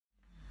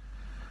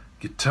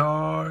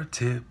Guitar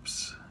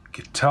tips,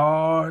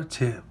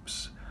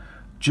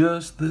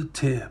 just the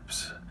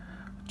tips,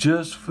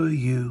 just for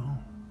you.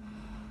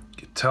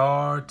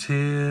 Guitar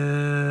tips.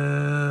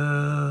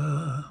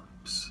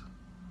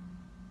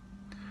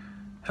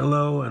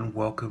 Hello and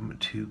welcome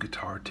to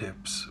Guitar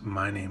Tips.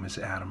 My name is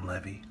Adam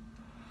Levy.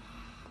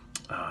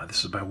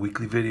 This is my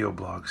weekly video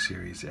blog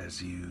series,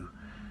 as you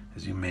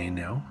may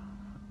know,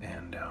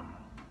 and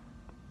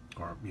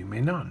or you may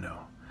not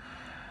know.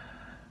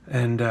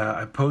 And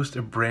I post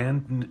a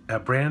brand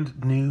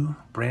new.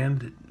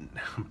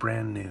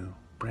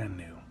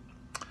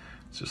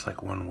 It's just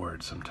like one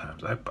word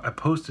sometimes. I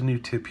post a new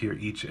tip here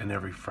each and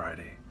every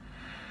Friday.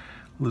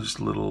 Just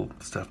little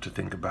stuff to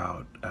think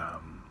about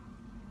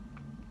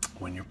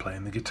when you're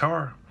playing the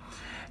guitar.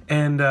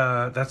 And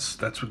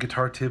that's what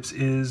Guitar Tips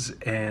is,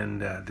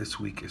 and this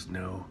week is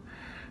no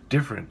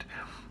different.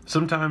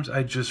 Sometimes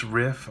I just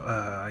riff.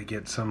 I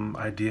get some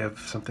idea of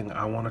something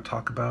I want to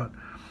talk about.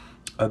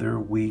 Other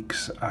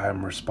weeks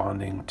I'm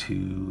responding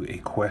to a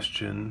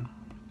question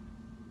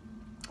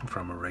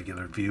from a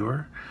regular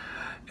viewer.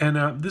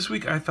 And this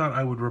week I thought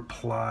I would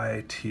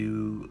reply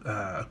to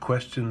a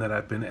question that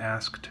I've been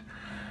asked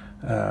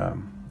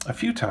a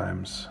few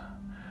times,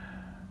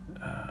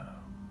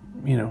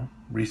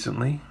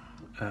 recently,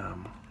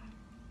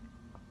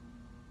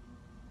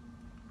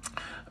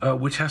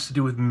 which has to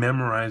do with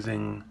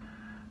memorizing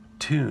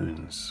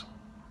tunes.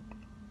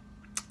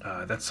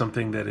 That's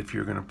something that if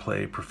you're going to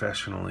play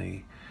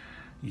professionally,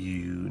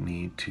 you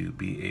need to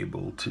be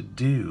able to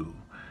do.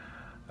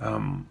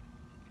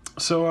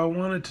 So I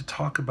wanted to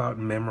talk about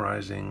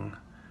memorizing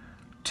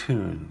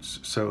tunes.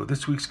 So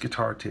this week's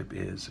guitar tip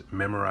is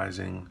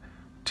memorizing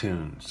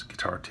tunes.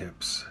 Guitar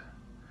tips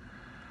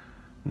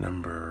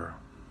number,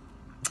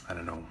 I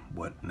don't know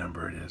what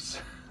number it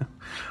is,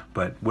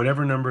 but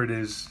whatever number it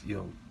is,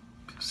 you'll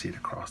see it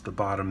across the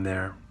bottom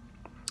there.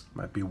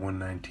 Might be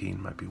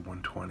 119, might be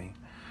 120.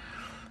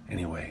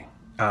 Anyway,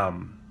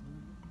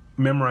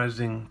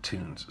 memorizing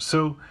tunes.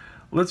 So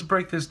let's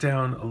break this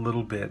down a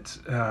little bit.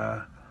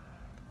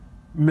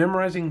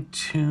 Memorizing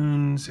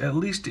tunes, at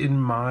least in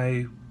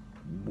my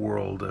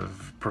world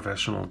of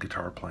professional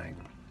guitar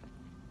playing,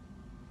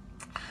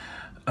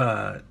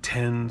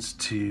 tends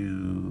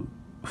to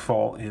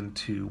fall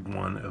into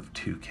one of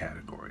two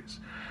categories.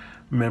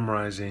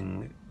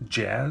 Memorizing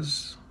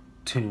jazz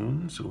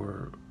tunes,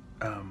 or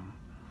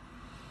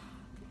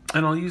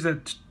and I'll use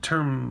that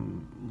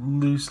term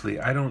loosely.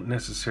 I don't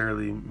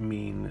necessarily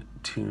mean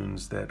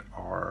tunes that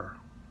are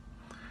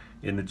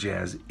in the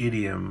jazz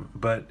idiom,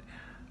 but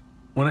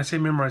when I say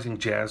memorizing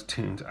jazz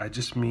tunes, I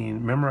just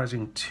mean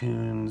memorizing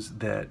tunes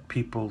that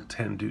people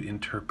tend to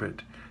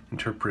interpret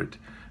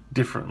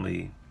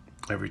differently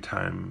every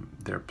time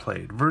they're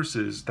played,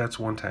 versus that's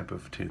one type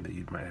of tune that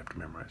you might have to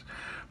memorize,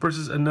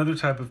 versus another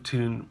type of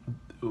tune,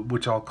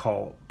 which I'll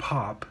call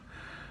pop,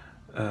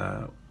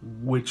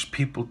 which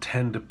people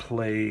tend to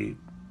play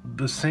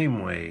the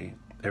same way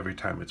every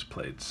time it's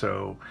played.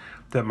 So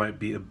that might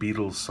be a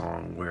Beatles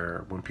song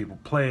where when people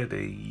play it,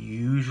 they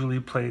usually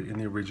play it in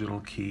the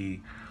original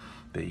key.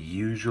 They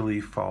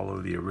usually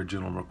follow the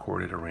original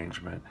recorded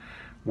arrangement.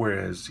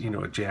 Whereas,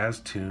 a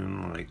jazz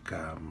tune like,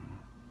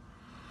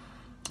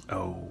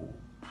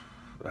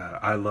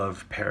 I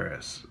Love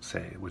Paris,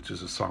 say, which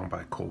is a song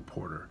by Cole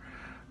Porter.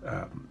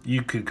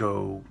 You could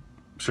go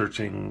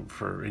searching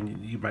for, and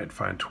you might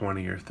find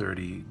 20 or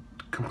 30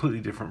 completely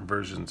different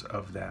versions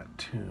of that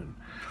tune.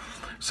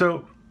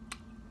 So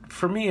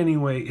for me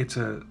anyway, it's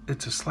a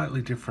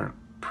slightly different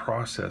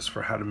process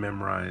for how to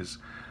memorize,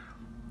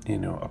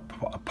 a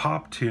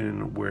pop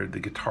tune where the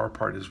guitar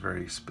part is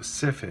very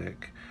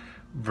specific,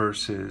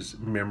 versus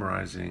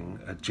memorizing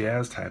a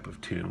jazz type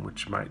of tune,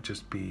 which might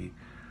just be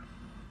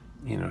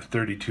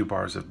 32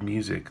 bars of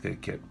music that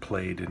get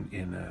played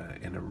in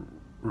a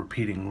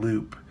repeating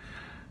loop,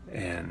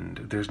 and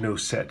there's no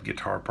set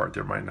guitar part.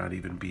 There might not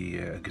even be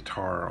a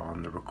guitar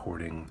on the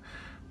recording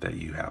that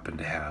you happen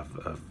to have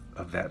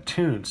of that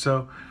tune.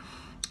 So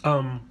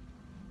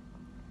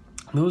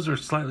those are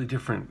slightly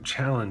different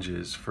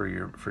challenges for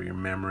your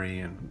memory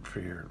and for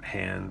your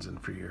hands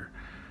and for your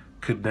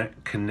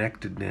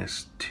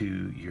connectedness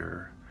to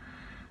your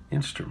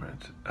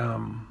instrument.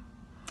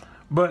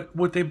 But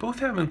what they both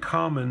have in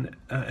common,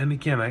 and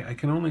again, I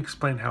can only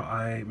explain how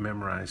I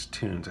memorize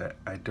tunes.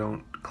 I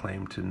don't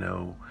claim to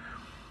know,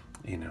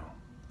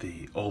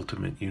 the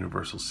ultimate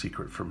universal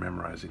secret for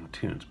memorizing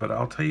tunes, but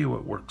I'll tell you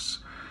what works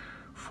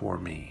for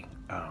me.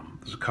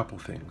 There's a couple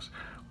things.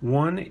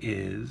 One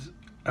is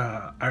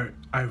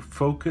I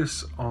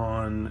focus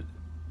on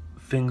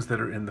things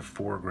that are in the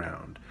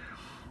foreground.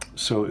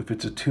 So if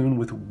it's a tune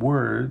with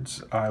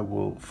words, I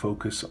will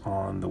focus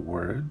on the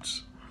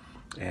words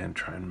and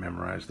try and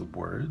memorize the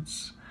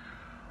words.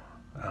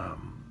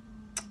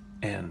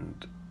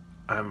 And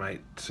I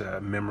might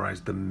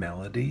memorize the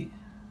melody,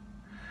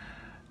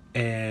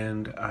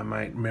 and I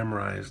might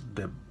memorize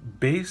the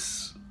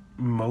bass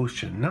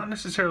motion, not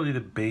necessarily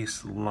the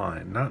bass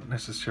line, not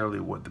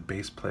necessarily what the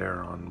bass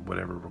player on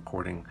whatever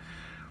recording,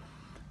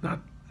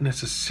 not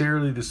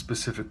necessarily the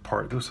specific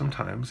part, though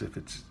sometimes if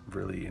it's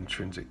really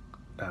intrinsic,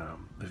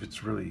 if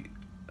it's really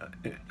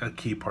a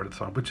key part of the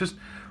song, but just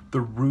the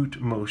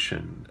root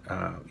motion.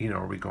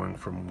 Are we going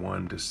from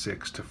 1 to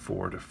 6 to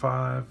 4 to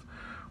 5,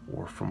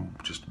 or from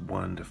just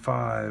 1 to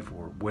 5,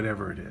 or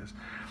whatever it is?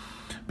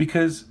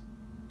 Because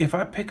if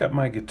I pick up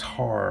my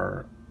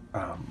guitar,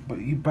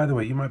 by the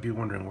way, you might be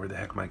wondering where the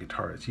heck my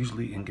guitar is.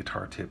 Usually in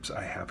guitar tips,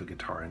 I have a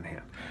guitar in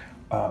hand.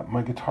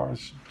 My guitar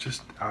is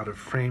just out of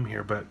frame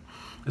here, but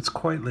it's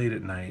quite late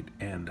at night,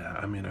 and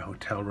I'm in a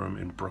hotel room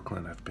in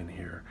Brooklyn. I've been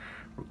here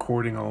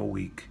recording all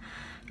week.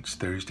 It's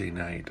Thursday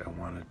night. I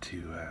wanted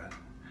to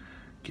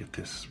get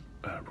this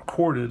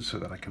recorded so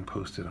that I can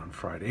post it on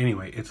Friday.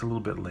 Anyway, it's a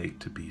little bit late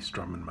to be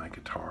strumming my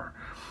guitar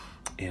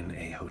in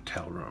a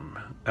hotel room.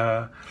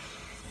 Where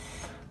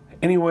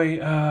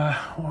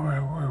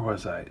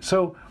was I?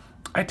 So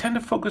I tend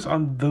to focus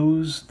on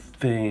those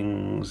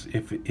things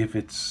if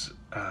it's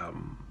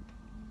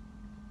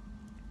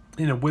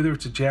whether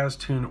it's a jazz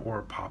tune or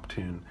a pop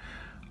tune.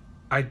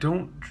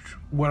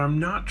 What I'm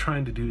not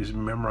trying to do is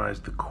memorize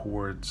the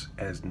chords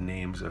as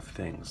names of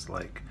things,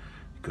 like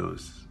it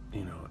goes,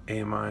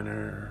 A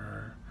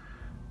minor,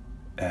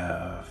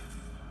 F,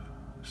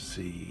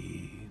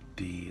 C,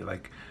 D,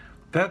 like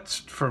that's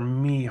for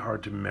me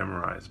hard to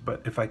memorize.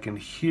 But if I can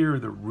hear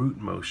the root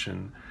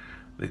motion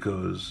that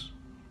goes,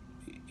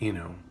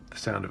 the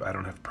sound of, I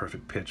don't have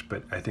perfect pitch,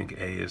 but I think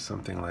A is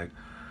something like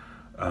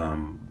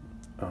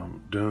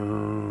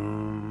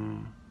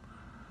dum,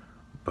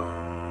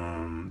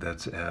 bum,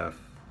 that's F,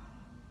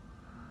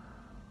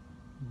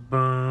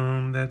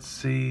 bum, that's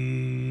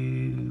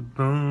C,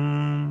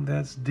 bum,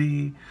 that's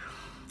D.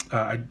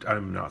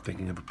 I'm not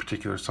thinking of a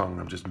particular song.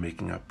 I'm just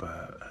making up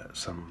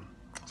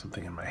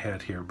something in my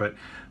head here. But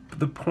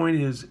the point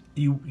is,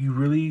 you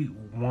really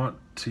want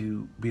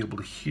to be able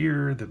to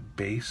hear the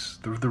bass,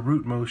 the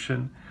root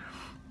motion,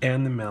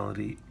 and the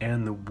melody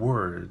and the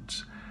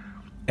words,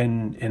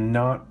 and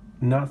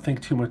not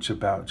think too much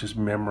about just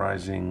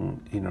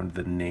memorizing,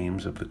 the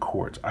names of the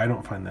chords. I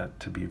don't find that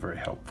to be very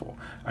helpful.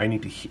 I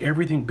need to hear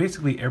everything.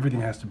 Basically,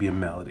 everything has to be a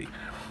melody.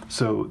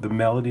 So the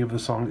melody of the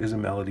song is a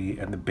melody,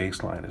 and the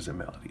bass line is a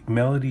melody.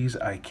 Melodies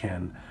I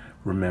can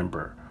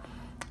remember.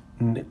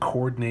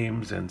 Chord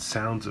names and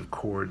sounds of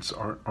chords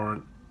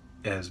aren't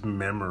as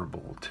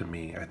memorable to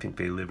me. I think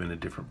they live in a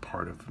different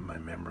part of my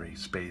memory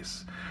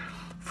space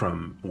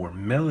from where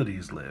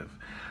melodies live.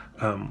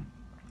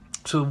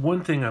 So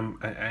one thing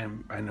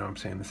I know I'm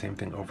saying the same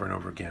thing over and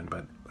over again,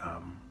 but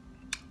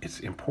it's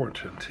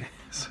important.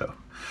 So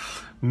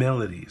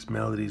melodies.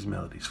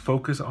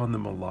 Focus on the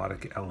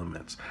melodic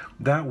elements.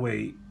 That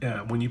way,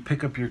 when you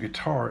pick up your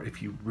guitar,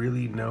 if you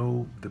really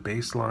know the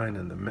bass line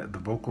and the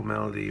vocal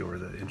melody or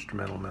the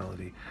instrumental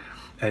melody,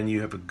 and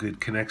you have a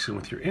good connection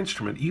with your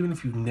instrument, even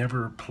if you've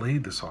never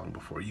played the song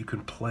before, you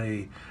can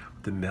play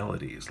the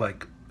melodies.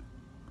 Like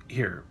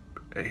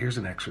here's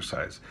an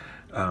exercise.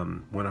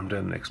 When I'm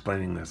done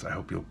explaining this, I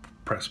hope you'll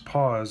press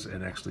pause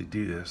and actually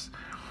do this.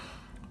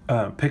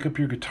 Pick up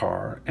your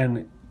guitar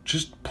and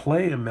just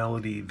play a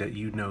melody that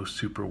you know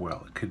super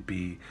well. It could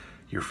be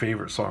your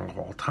favorite song of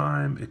all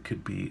time. It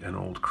could be an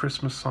old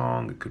Christmas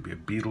song. It could be a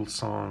Beatles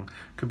song.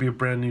 It could be a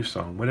brand new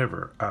song,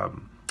 whatever.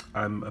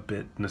 I'm a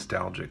bit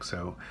nostalgic,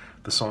 so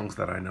the songs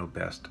that I know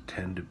best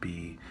tend to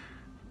be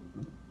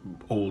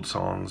old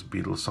songs,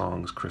 Beatles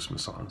songs,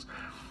 Christmas songs.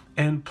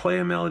 And play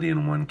a melody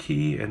in one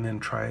key and then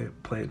play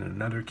it in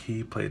another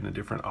key, play it in a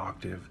different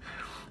octave.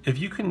 If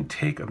you can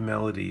take a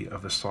melody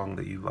of a song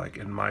that you like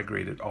and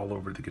migrate it all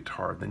over the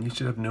guitar, then you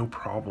should have no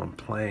problem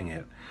playing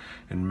it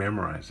and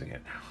memorizing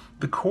it.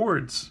 The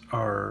chords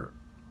are,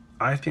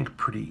 I think,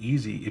 pretty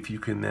easy if you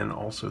can then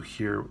also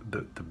hear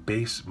the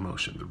bass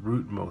motion, the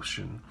root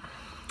motion,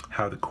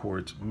 how the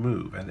chords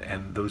move.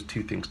 And those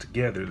two things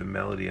together, the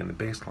melody and the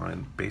bass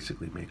line,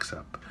 basically makes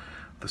up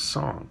the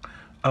song.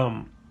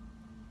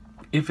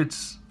 If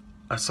it's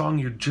a song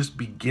you're just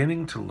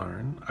beginning to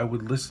learn, I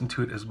would listen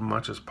to it as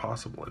much as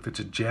possible. If it's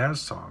a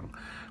jazz song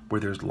where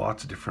there's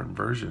lots of different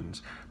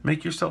versions,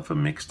 make yourself a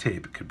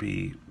mixtape. It could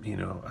be,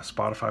 a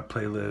Spotify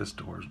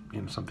playlist or,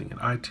 something in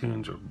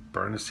iTunes, or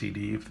burn a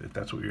CD if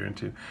that's what you're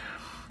into.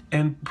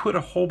 And put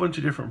a whole bunch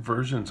of different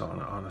versions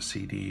on a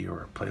CD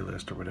or a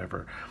playlist or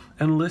whatever.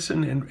 And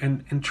listen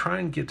and try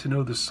and get to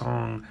know the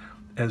song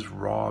as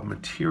raw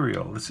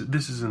material.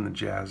 This is in the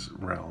jazz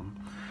realm.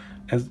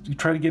 As you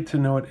try to get to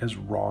know it as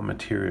raw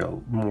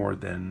material more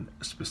than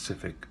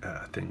specific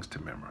things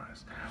to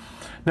memorize.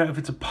 Now, if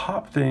it's a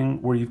pop thing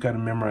where you've got to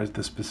memorize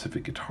the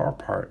specific guitar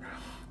part,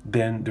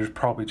 then there's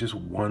probably just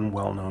one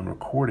well-known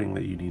recording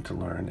that you need to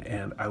learn,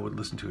 and I would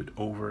listen to it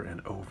over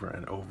and over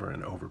and over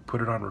and over.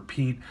 Put it on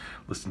repeat,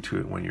 listen to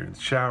it when you're in the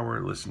shower,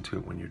 listen to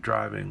it when you're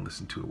driving,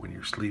 listen to it when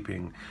you're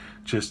sleeping.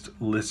 Just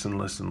listen.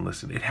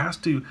 It has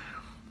to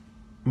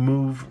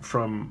move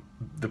from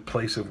the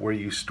place of where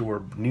you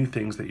store new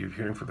things that you're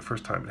hearing for the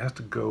first time. It has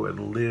to go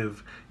and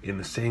live in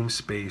the same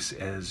space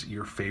as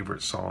your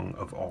favorite song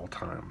of all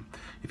time.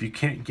 If you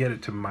can't get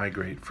it to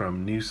migrate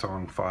from new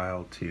song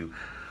file to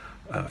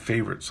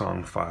favorite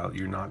song file,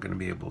 you're not going to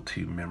be able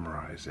to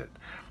memorize it.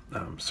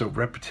 So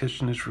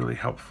repetition is really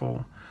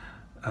helpful.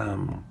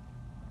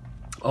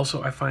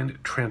 Also, I find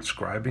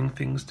transcribing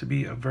things to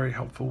be a very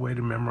helpful way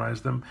to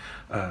memorize them.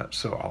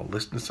 So I'll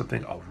listen to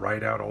something, I'll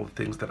write out all the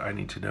things that I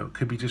need to know. It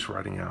could be just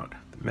writing out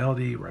the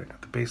melody, writing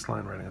out the bass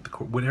line, writing out the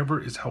chord,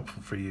 whatever is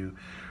helpful for you.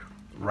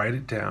 Write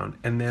it down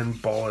and then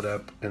ball it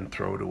up and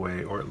throw it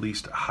away, or at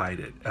least hide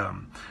it.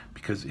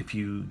 Because if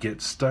you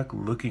get stuck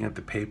looking at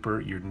the paper,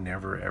 you're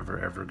never,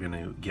 ever going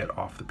to get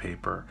off the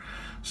paper.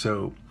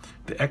 So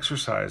the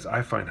exercise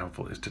I find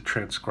helpful is to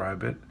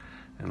transcribe it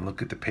and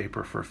look at the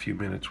paper for a few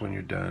minutes when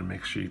you're done.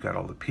 Make sure you got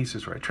all the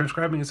pieces right.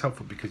 Transcribing is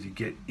helpful because you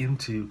get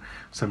into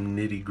some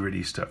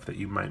nitty-gritty stuff that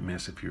you might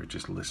miss if you're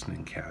just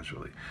listening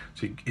casually.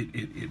 So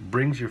it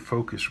brings your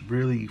focus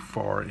really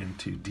far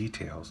into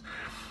details.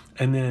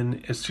 And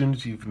then as soon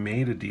as you've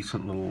made a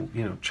decent little,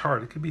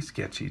 chart, it could be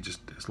sketchy, just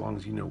as long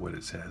as you know what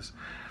it says.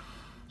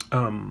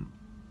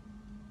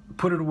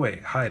 Put it away,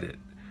 hide it.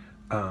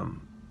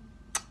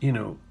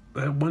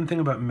 One thing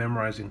about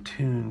memorizing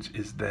tunes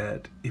is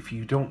that if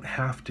you don't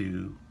have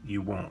to,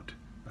 you won't.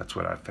 That's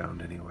what I've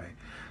found anyway.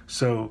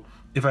 So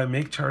if I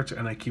make charts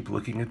and I keep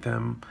looking at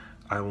them,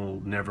 I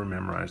will never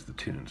memorize the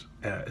tunes.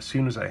 As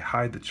soon as I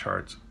hide the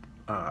charts,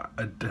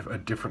 a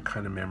different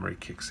kind of memory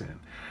kicks in.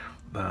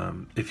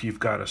 If you've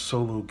got a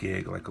solo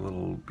gig, like a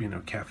little,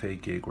 cafe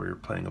gig where you're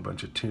playing a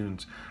bunch of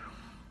tunes,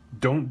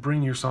 don't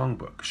bring your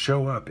songbook.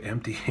 Show up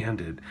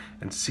empty-handed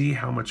and see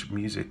how much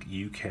music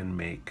you can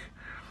make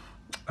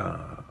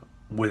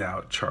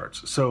without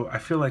charts. So I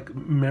feel like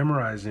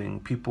memorizing,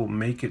 people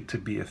make it to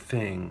be a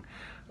thing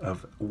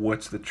of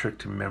what's the trick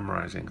to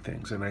memorizing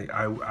things. And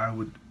I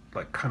would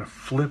like kind of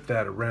flip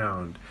that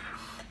around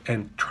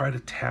and try to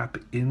tap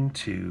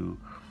into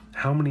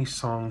how many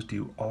songs do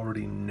you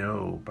already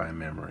know by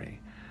memory?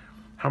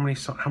 How many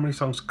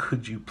songs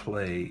could you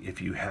play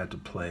if you had to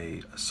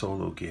play a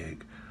solo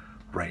gig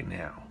right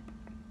now?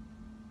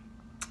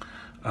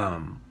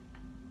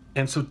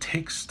 And so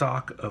take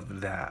stock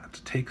of that.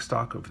 Take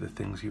stock of the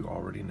things you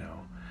already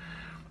know.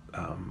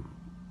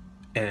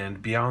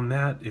 And beyond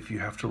that, if you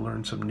have to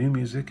learn some new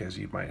music, as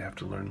you might have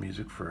to learn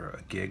music for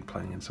a gig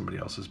playing in somebody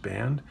else's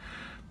band,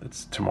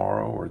 that's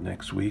tomorrow or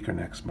next week or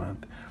next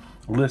month,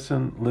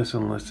 listen,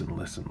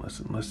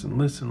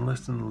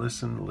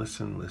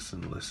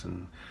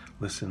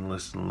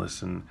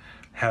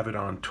 have it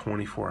on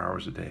 24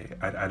 hours a day.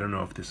 I don't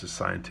know if this is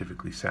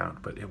scientifically sound,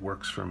 but it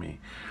works for me.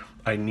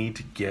 I need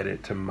to get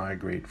it to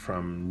migrate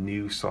from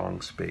new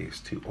song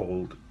space to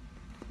old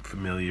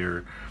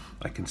familiar.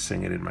 I can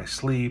sing it in my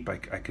sleep. I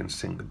can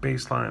sing the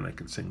bass line. I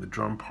can sing the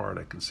drum part.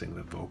 I can sing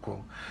the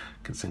vocal.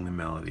 I can sing the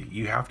melody.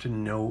 You have to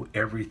know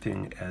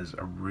everything as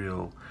a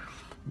real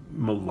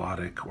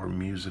melodic or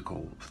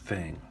musical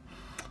thing.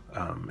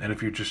 And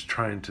if you're just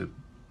trying to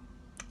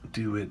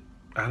do it,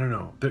 I don't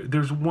know.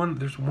 There's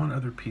one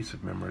other piece of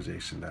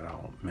memorization that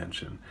I'll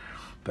mention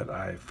that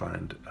I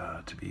find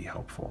to be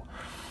helpful,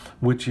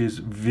 which is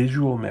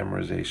visual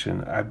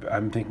memorization.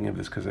 I'm thinking of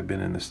this because I've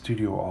been in the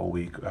studio all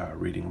week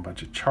reading a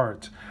bunch of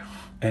charts,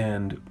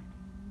 and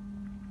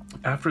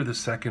after the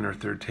second or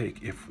third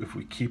take, if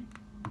we keep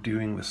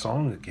doing the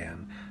song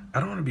again, I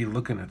don't want to be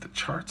looking at the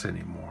charts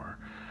anymore.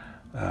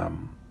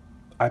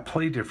 I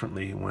play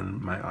differently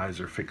when my eyes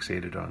are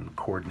fixated on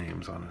chord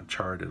names on a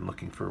chart and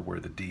looking for where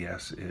the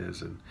DS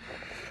is and,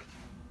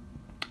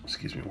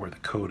 where the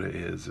coda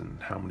is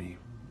and how many,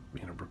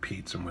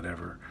 repeats and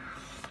whatever.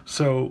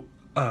 So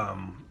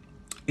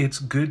it's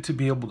good to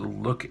be able to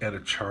look at a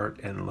chart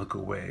and look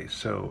away.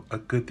 So a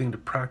good thing to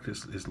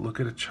practice is look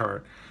at a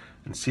chart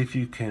and see if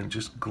you can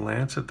just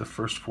glance at the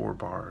first 4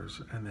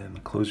 bars and then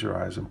close your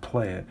eyes and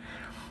play it.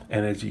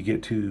 And as you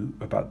get to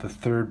about the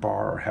 3rd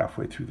bar or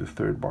halfway through the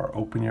 3rd bar,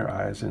 open your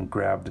eyes and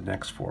grab the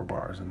next 4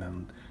 bars and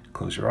then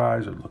close your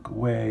eyes or look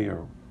away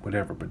or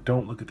whatever, but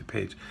don't look at the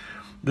page.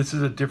 This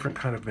is a different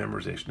kind of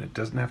memorization. It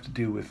doesn't have to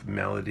do with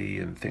melody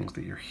and things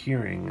that you're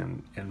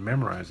hearing and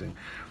memorizing,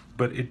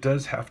 but it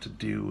does have to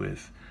do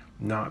with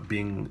not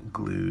being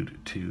glued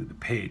to the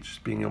page,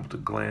 just being able to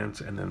glance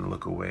and then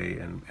look away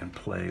and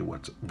play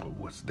what's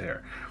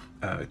there.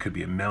 It could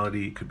be a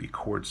melody, it could be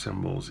chord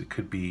symbols, it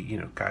could be,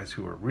 guys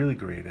who are really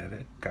great at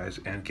it, guys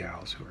and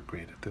gals who are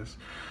great at this,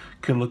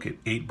 can look at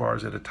 8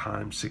 bars at a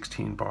time,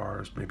 16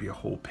 bars, maybe a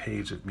whole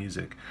page of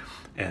music,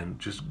 and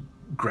just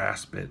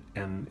grasp it,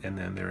 and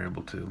then they're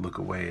able to look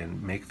away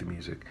and make the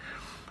music.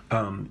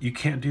 You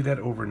can't do that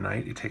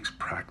overnight. It takes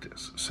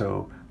practice.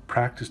 So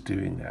practice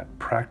doing that.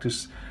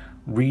 Practice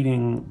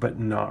reading but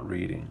not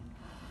reading.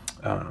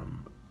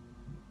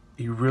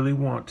 You really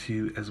want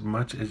to, as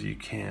much as you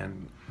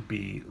can,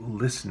 be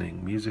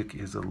listening. Music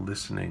is a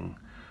listening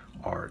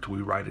art.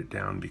 We write it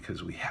down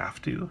because we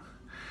have to.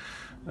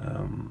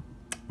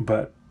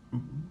 But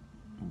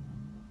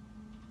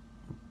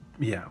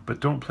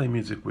don't play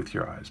music with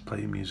your eyes.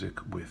 Play music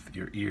with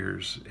your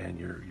ears and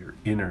your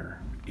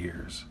inner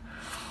ears.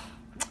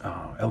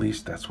 At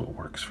least that's what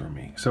works for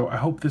me. So I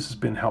hope this has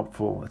been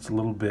helpful. It's a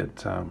little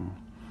bit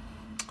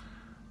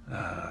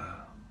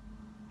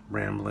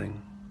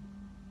rambling,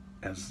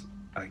 as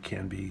I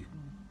can be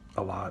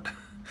a lot.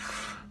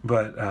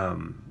 But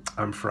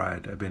I'm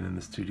fried. I've been in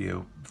the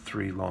studio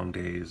 3 long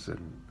days,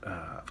 and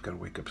I've got to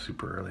wake up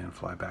super early and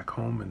fly back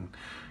home and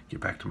get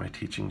back to my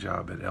teaching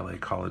job at LA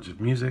College of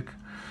Music.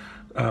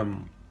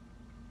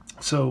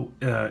 So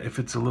if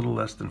it's a little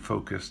less than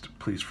focused,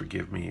 please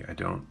forgive me. I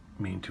don't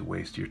mean to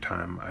waste your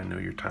time. I know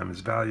your time is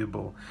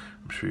valuable.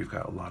 I'm sure you've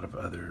got a lot of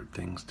other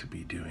things to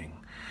be doing.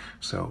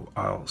 So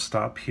I'll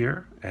stop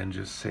here and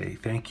just say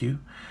thank you.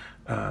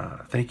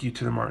 Thank you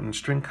to the Martin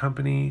String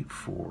Company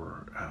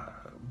for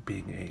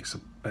being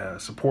a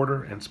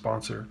supporter and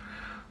sponsor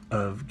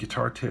of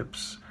Guitar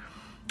Tips.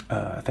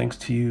 Thanks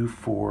to you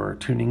for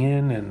tuning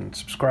in and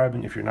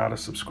subscribing. If you're not a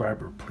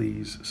subscriber,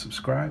 please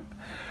subscribe.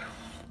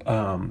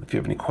 If you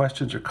have any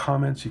questions or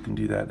comments, you can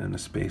do that in the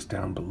space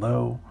down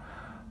below.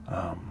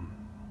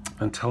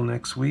 Until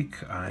next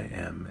week, I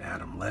am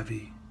Adam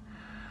Levy.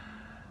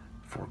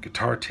 For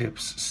Guitar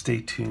Tips,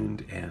 stay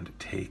tuned and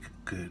take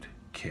good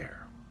care.